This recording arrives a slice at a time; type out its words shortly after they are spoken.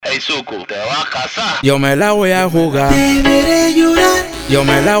Suku, te vas a casar. Yo me la voy a jugar. Deberé llorar. Yo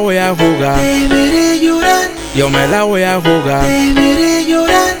me la voy a jugar. Deberé llorar. Yo me la voy a jugar. Deberé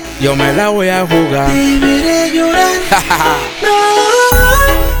llorar. Yo me la voy a jugar. Deberé llorar.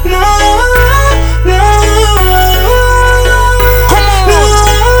 No, no, no.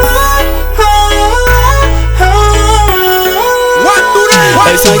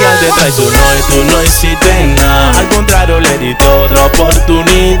 Esa girl te traicionó y tú no hiciste nada. Al contrario, le diste otra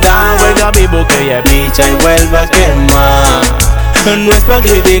oportunidad. Juega vivo que ella es bicha y vuelve a quemar. No es para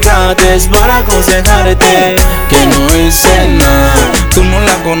criticarte, es para aconsejarte Que no hice nada. Tú no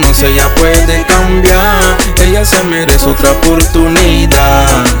la conoces, ella puede cambiar. Ella se merece otra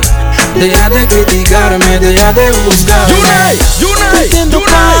oportunidad. Deja de criticarme, deja de juzgarme. Entiendo,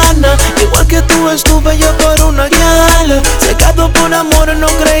 pana, igual que tú estuve yo por una guiala. Secado por amor, no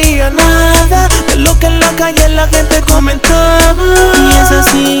creía nada de lo que en la calle la gente comentaba. Y es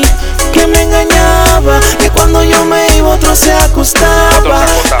así que me engañaba, que cuando yo me iba otro se acostaba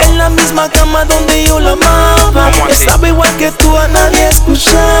en la misma cama donde yo la amaba. Estaba igual que tú, a nadie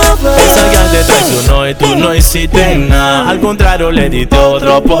escuchaba. Esa girl te traicionó y tú no hiciste nada. Al contrario, le diste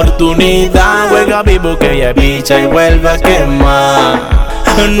otra oportunidad. Juega vivo que ella es bicha y vuelve a quemar.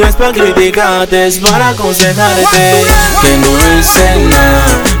 No es para criticarte, es para aconsejarte Que no hice nada.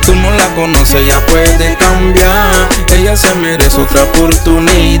 Tú no la conoces, ella puede cambiar. Ella se merece otra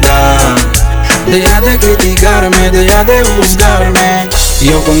oportunidad. Deja de criticarme, deja de juzgarme.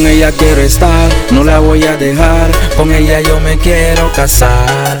 Yo con ella quiero estar, no la voy a dejar. Con ella yo me quiero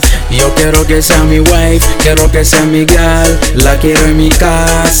casar. Yo quiero que sea mi wife, quiero que sea mi girl. La quiero en mi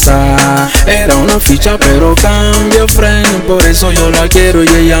casa. Era una ficha pero cambio friend. Por eso yo la quiero y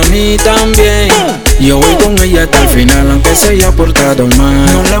ella a mí también. Yo voy con ella hasta el final, aunque se haya portado mal.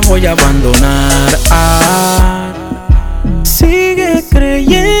 No la voy a abandonar. Sigue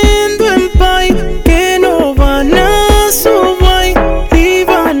creyendo en Pai, que no van a subir y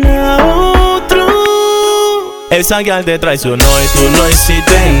van a otro. Esa girl te traicionó y tú no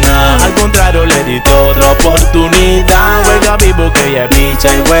hiciste nada. Al contrario, le diste otra oportunidad. Juega vivo que ella es bicha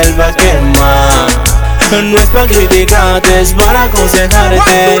y vuelve a quemar. No es para criticarte, es para aconsejarte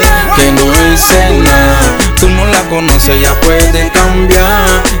Que no hice nada. Tú no la conoces, ella puede cambiar.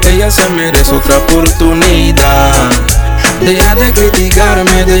 Ella se merece otra oportunidad. Deja de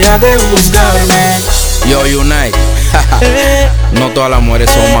criticarme, deja de juzgarme. Yo, Unite. No todas las mujeres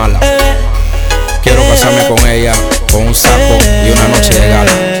son malas. Quiero casarme con ella, con un saco y una noche de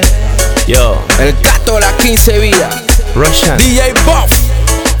gala. Yo, El gato de las 15 vidas. Russian DJ Buff,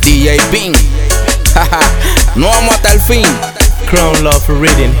 DJ Bean. No vamos hasta el fin. Crown Love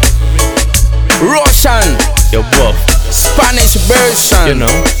Reading. Russian, Yo, Buff, Spanish version. you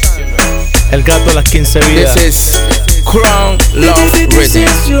know. El gato de las 15 vidas. This is Crown Love Reading.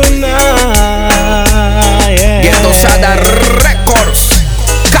 Ghetto Sada Records,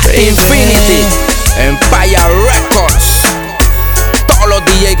 Cat Infinity, Empire Records. Todos los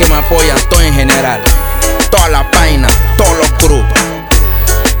DJ que me apoyan, todo en general. Toda la vaina, todos los grupos.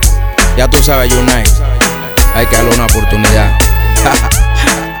 Ya tú sabes, Unite. Hay que darle una oportunidad.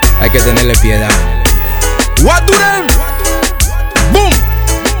 Hay que tenerle piedad. What to them?